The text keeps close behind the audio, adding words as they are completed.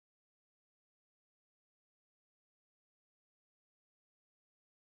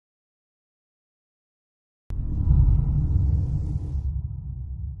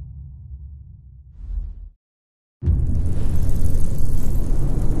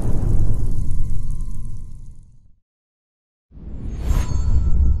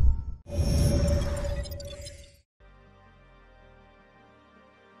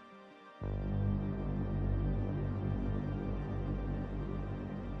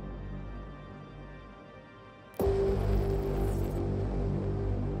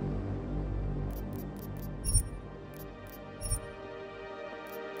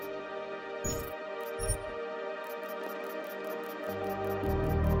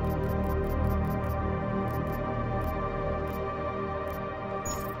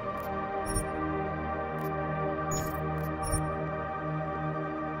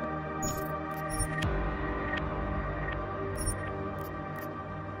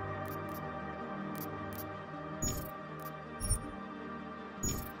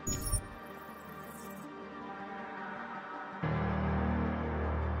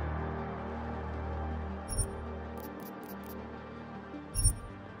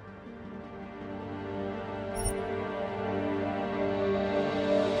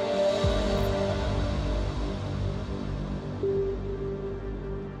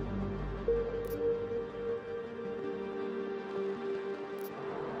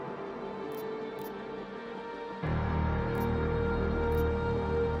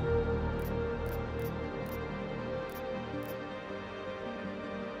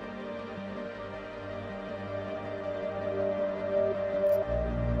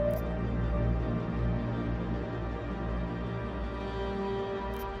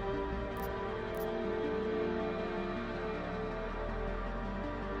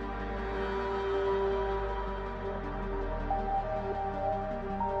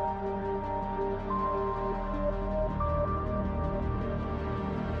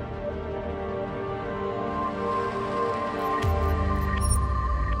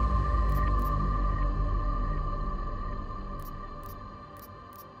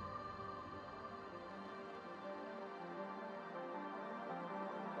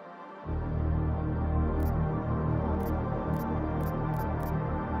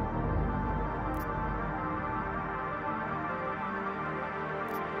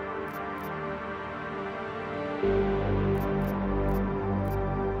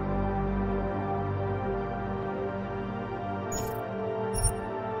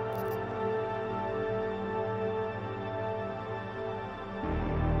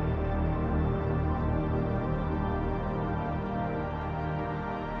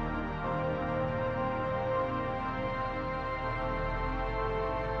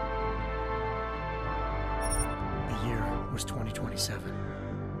was 2027.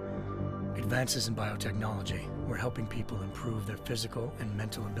 Advances in biotechnology were helping people improve their physical and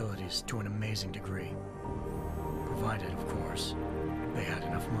mental abilities to an amazing degree. Provided, of course, they had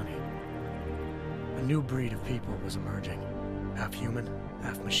enough money. A new breed of people was emerging, half human,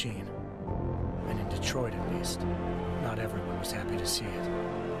 half machine. And in Detroit, at least, not everyone was happy to see it.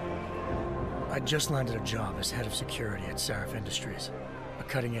 I'd just landed a job as head of security at Sarif Industries, a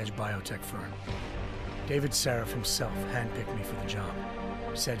cutting-edge biotech firm. David Sarif himself handpicked me for the job,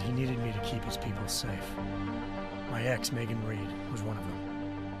 said he needed me to keep his people safe. My ex, Megan Reed, was one of them.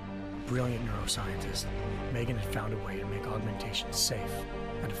 Brilliant neuroscientist, Megan had found a way to make augmentation safe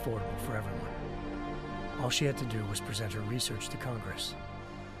and affordable for everyone. All she had to do was present her research to Congress.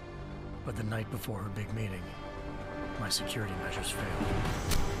 But the night before her big meeting, my security measures failed.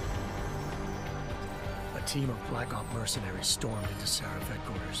 A team of Black Op mercenaries stormed into Sarif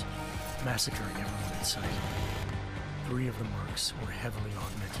headquarters, massacring everyone in sight. 3 of the mercs were heavily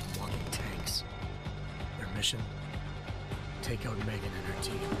augmented walking tanks. Their mission? Take out Megan and her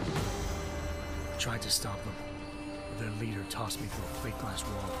team. I tried to stop them, but their leader tossed me through a plate glass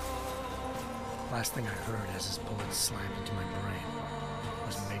wall. Last thing I heard as his bullets slammed into my brain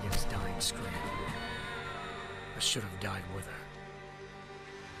was Megan's dying scream. I should have died with her.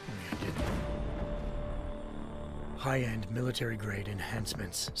 Only I didn't. High-end military-grade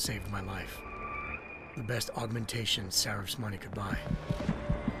enhancements saved my life. The best augmentation Sarif's money could buy.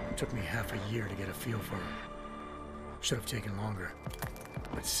 It took me half a year to get a feel for her. Should have taken longer.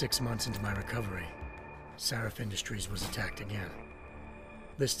 But 6 months into my recovery, Sarif Industries was attacked again.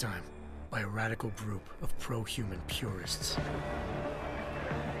 This time, by a radical group of pro-human purists.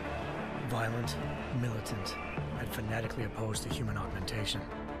 Violent, militant, and fanatically opposed to human augmentation.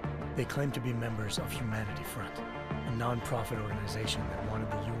 They claimed to be members of Humanity Front, a non-profit organization that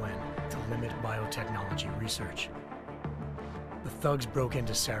wanted the UN to limit biotechnology research. The thugs broke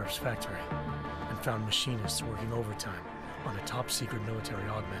into Sarif's factory and found machinists working overtime on a top-secret military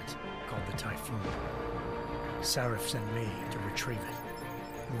augment called the Typhoon. Sarif sent me to retrieve it,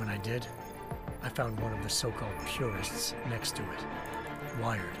 and when I did, I found one of the so-called purists next to it,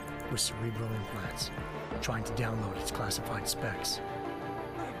 wired with cerebral implants, trying to download its classified specs.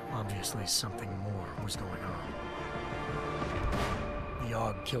 Obviously, something more was going on. The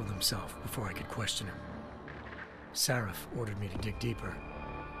AUG killed himself before I could question him. Sarif ordered me to dig deeper,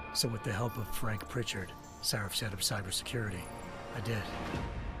 so with the help of Frank Pritchard, Sarif's head of cybersecurity, I did.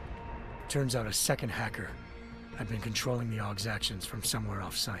 Turns out a second hacker had been controlling the AUG's actions from somewhere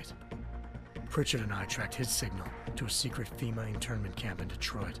off-site. Pritchard and I tracked his signal to a secret FEMA internment camp in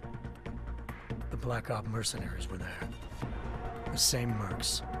Detroit. The Black Op mercenaries were there. The same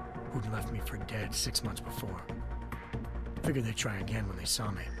mercs who'd left me for dead 6 months before. Figured they'd try again when they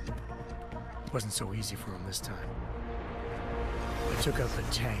saw me. Wasn't so easy for them this time. I took out the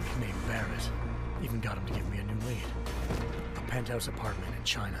tank named Barrett, even got him to give me a new lead. A penthouse apartment in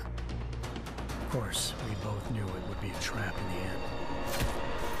China. Of course, we both knew it would be a trap in the end.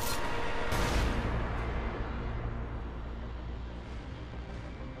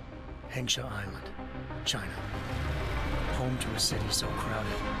 Hengsha Island, China. Home to a city so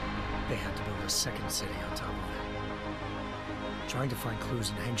crowded, they had to build a second city on top of it. Trying to find clues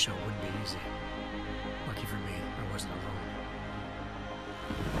in Hengsha wouldn't be easy. Lucky for me, I wasn't alone.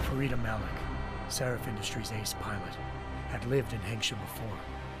 Farida Malik, Sarif Industries' ace pilot, had lived in Hengsha before.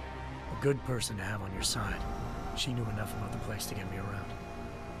 A good person to have on your side. She knew enough about the place to get me around.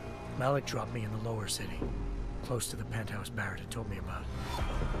 Malik dropped me in the lower city, close to the penthouse Barrett had told me about.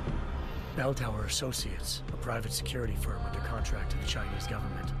 Bell Tower Associates, a private security firm under contract to the Chinese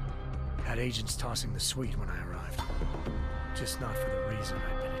government, had agents tossing the suite when I arrived. Just not for the reason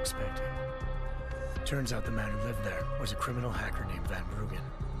I'd been expecting. Turns out the man who lived there was a criminal hacker named Van Bruggen.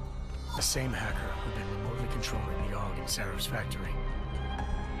 The same hacker who'd been remotely controlling the AUG in Sarif's factory.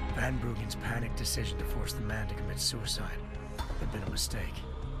 Van Bruggen's panicked decision to force the man to commit suicide had been a mistake.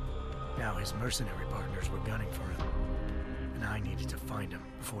 Now his mercenary partners were gunning for him, and I needed to find him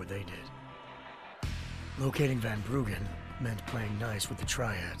before they did. Locating Van Bruggen meant playing nice with the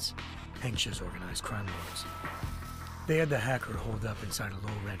Triads, Hengsha's organized crime lords. They had the hacker holed up inside a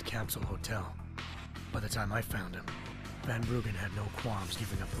low-rent capsule hotel. By the time I found him, Van Bruggen had no qualms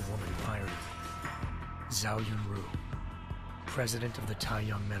giving up the woman who hired him. Zhao Yunru, president of the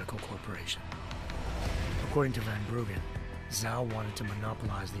Taiyang Medical Corporation. According to Van Bruggen, Zhao wanted to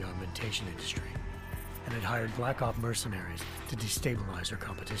monopolize the augmentation industry and had hired Black Op mercenaries to destabilize her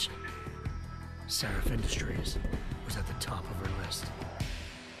competition. Sarif Industries was at the top of her list.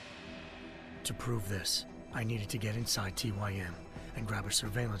 To prove this, I needed to get inside TYM and grab a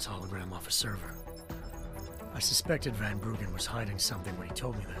surveillance hologram off a server. I suspected Van Bruggen was hiding something when he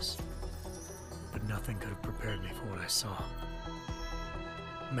told me this, but nothing could have prepared me for what I saw.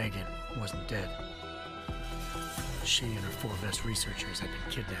 Megan wasn't dead. She and her 4 best researchers had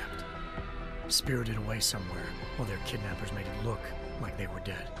been kidnapped, spirited away somewhere while their kidnappers made it look like they were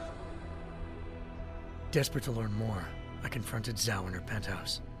dead. Desperate to learn more, I confronted Zhao in her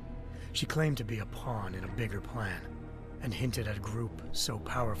penthouse. She claimed to be a pawn in a bigger plan, and hinted at a group so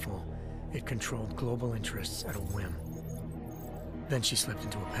powerful it controlled global interests at a whim. Then she slipped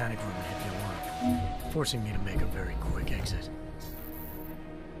into a panic room and hit the alarm, forcing me to make a very quick exit.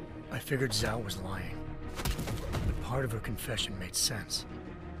 I figured Zhao was lying, but part of her confession made sense.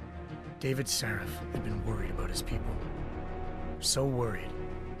 David Sarif had been worried about his people. So worried,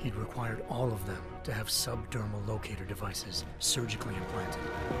 he'd required all of them to have subdermal locator devices surgically implanted.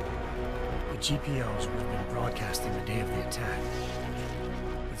 The GPOs would have been broadcasting the day of the attack.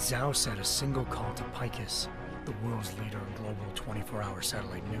 But Zhao said a single call to Ps4, the world's leader in global 24-hour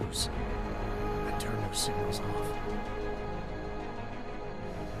satellite news, had turned those signals off.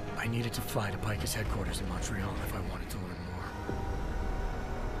 I needed to fly to Ps4 headquarters in Montreal if I wanted to learn more.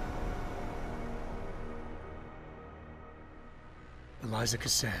 Eliza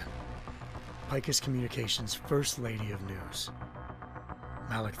Cassan, Ps4 Communications' First Lady of News.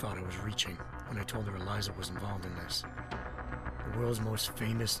 Malik thought I was reaching when I told her Eliza was involved in this. The world's most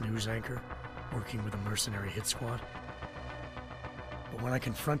famous news anchor, working with a mercenary hit squad. But when I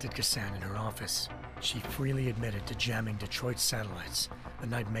confronted Cassan in her office, she freely admitted to jamming Detroit's satellites the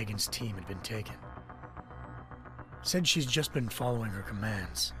night Megan's team had been taken. Said she's just been following her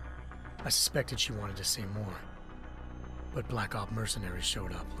commands. I suspected she wanted to say more. But Black Op mercenaries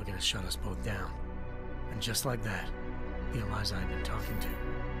showed up looking to shut us both down. And just like that, the Eliza I'd been talking to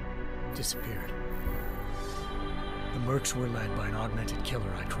disappeared. The mercs were led by an augmented killer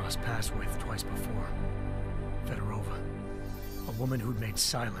I crossed paths with twice before, Fedorova, a woman who'd made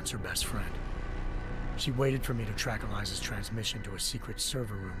silence her best friend. She waited for me to track Eliza's transmission to a secret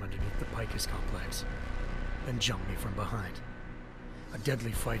server room underneath the Ps4 complex, then jumped me from behind. A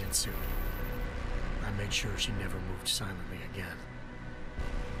deadly fight ensued. I made sure she never moved silently again.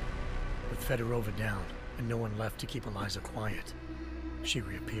 With Fedorova down, and no one left to keep Eliza quiet, she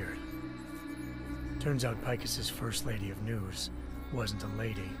reappeared. Turns out Ps4's First Lady of News wasn't a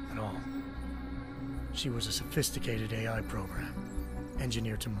lady at all. She was a sophisticated AI program,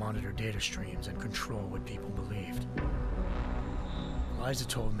 engineered to monitor data streams and control what people believed. Eliza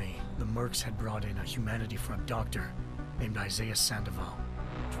told me the mercs had brought in a Humanity Front doctor named Isaiah Sandoval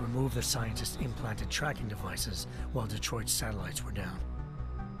to remove the scientist's implanted tracking devices while Detroit's satellites were down.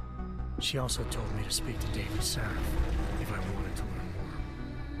 She also told me to speak to David Sarif if I wanted to learn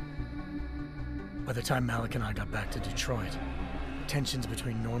more. By the time Malik and I got back to Detroit, tensions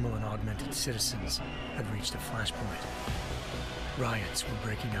between normal and augmented citizens had reached a flashpoint. Riots were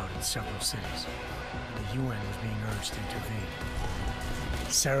breaking out in several cities, and the UN was being urged to intervene.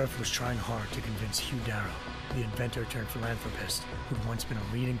 Sarif was trying hard to convince Hugh Darrow, the inventor turned philanthropist who'd once been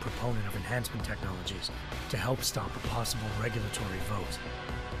a leading proponent of enhancement technologies, to help stop a possible regulatory vote.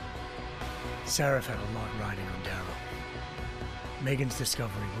 Sarif had a lot riding on Darrow. Megan's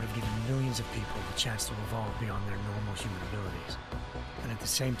discovery would have given millions of people the chance to evolve beyond their normal human abilities, and at the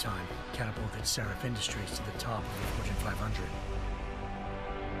same time catapulted Sarif Industries to the top of the Fortune 500.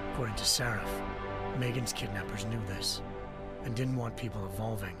 According to Sarif, Megan's kidnappers knew this, and didn't want people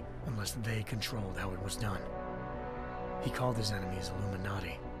evolving unless they controlled how it was done. He called his enemies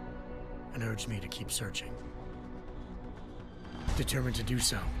Illuminati, and urged me to keep searching. Determined to do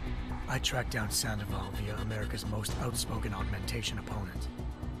so, I tracked down Sandoval via America's most outspoken augmentation opponent,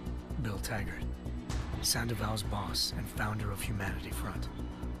 Bill Taggart, Sandoval's boss and founder of Humanity Front.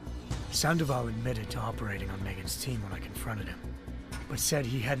 Sandoval admitted to operating on Megan's team when I confronted him, but said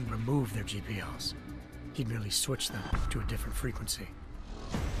he hadn't removed their GPLs. He'd merely switched them to a different frequency.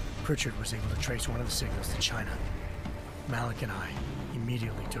 Pritchard was able to trace one of the signals to China. Malik and I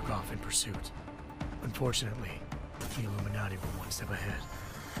immediately took off in pursuit. Unfortunately, the Illuminati were one step ahead.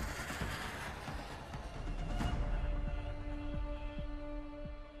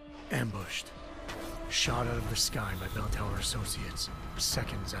 Ambushed. Shot out of the sky by Bell Tower Associates,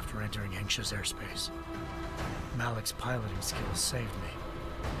 seconds after entering Hengsha's airspace. Malik's piloting skills saved me.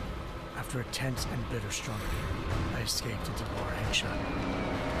 After a tense and bitter struggle, I escaped into Lower Hengsha.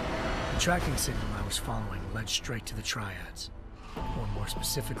 The tracking signal I was following led straight to the Triads, or more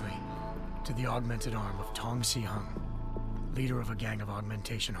specifically, to the augmented arm of Tong Si-hung, leader of a gang of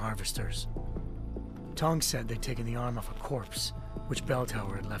augmentation harvesters. Tong said they'd taken the arm off a corpse, which Bell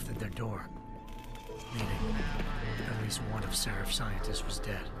Tower had left at their door, meaning at least one of Sarif's scientists was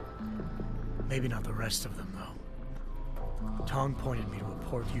dead. Maybe not the rest of them, though. Tong pointed me to a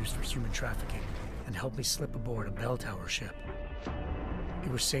port used for human trafficking and helped me slip aboard a bell tower ship.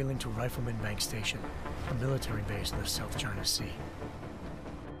 It was sailing to Rifleman Bank Station, a military base in the South China Sea.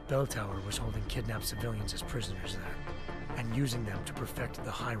 Bell Tower was holding kidnapped civilians as prisoners there, and using them to perfect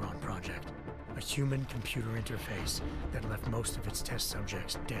the Hyron Project, a human-computer interface that left most of its test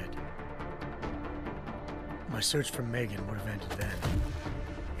subjects dead. My search for Megan would have ended then,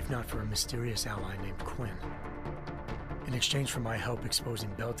 if not for a mysterious ally named Quinn. In exchange for my help exposing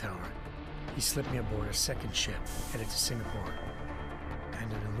Bell Tower, he slipped me aboard a second ship headed to Singapore,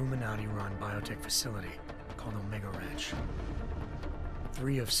 and an Illuminati-run biotech facility called Omega Ranch.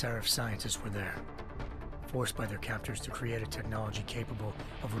 3 of Seraph's scientists were there, forced by their captors to create a technology capable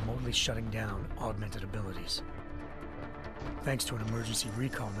of remotely shutting down augmented abilities. Thanks to an emergency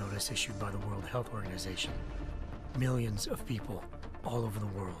recall notice issued by the World Health Organization, millions of people all over the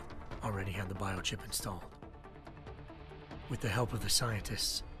world already had the biochip installed. With the help of the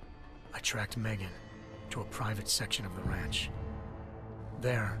scientists, I tracked Megan to a private section of the ranch.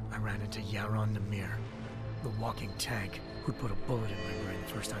 There, I ran into Yaron Namir, the walking tank who'd put a bullet in my brain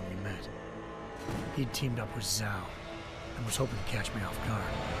the first time we met. He'd teamed up with Zhao and was hoping to catch me off guard.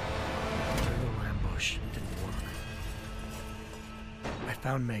 Their little ambush didn't work. I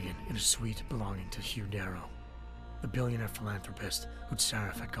found Megan in a suite belonging to Hugh Darrow, the billionaire philanthropist who'd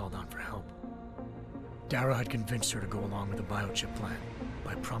Seraph had called on for help. Darrow had convinced her to go along with the biochip plan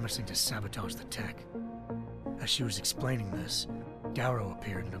by promising to sabotage the tech. As she was explaining this, Darrow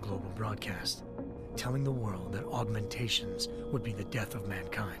appeared in a global broadcast, telling the world that augmentations would be the death of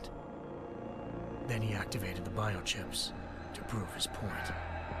mankind. Then he activated the biochips to prove his point.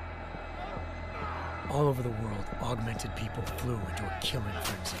 All over the world, augmented people flew into a killing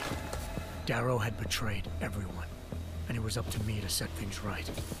frenzy. Darrow had betrayed everyone, and it was up to me to set things right.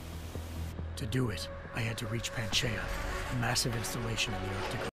 To do it, I had to reach Panchaea, a massive installation in the Arctic